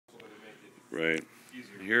Right.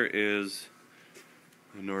 Easier. Here is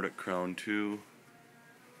the Nordic Crown 2.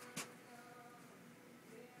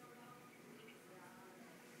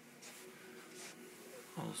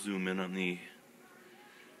 I'll zoom in on the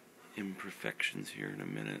imperfections here in a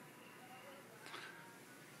minute.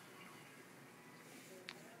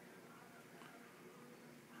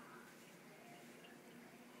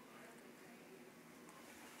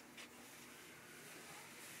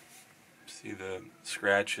 See the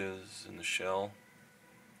scratches in the shell,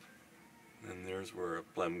 and there's where a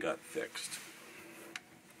blem got fixed.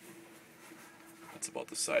 That's about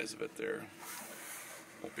the size of it there.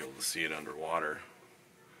 Won't be able to see it underwater.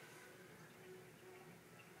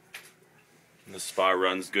 And the spa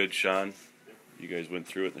run's good, Sean. You guys went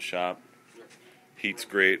through it in the shop. Yep. Heat's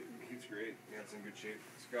great. Heat's great. Yeah, it's in good shape.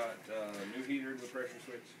 It's got new heater, new pressure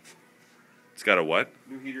switch. It's got a what?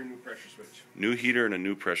 New heater, new pressure switch. New heater and a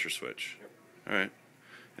new pressure switch. Yep. All right.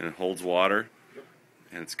 And it holds water. Yep.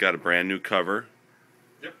 And it's got a brand new cover.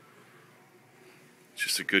 Yep. It's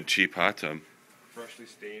just a good, cheap hot tub. Freshly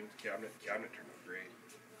stained cabinet. Cabinet turned out great.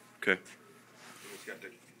 Okay. And it's got the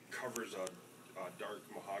covers a dark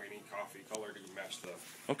mahogany coffee color to match the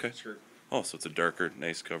Okay. skirt. Oh, so it's a darker,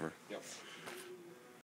 nice cover. Yep.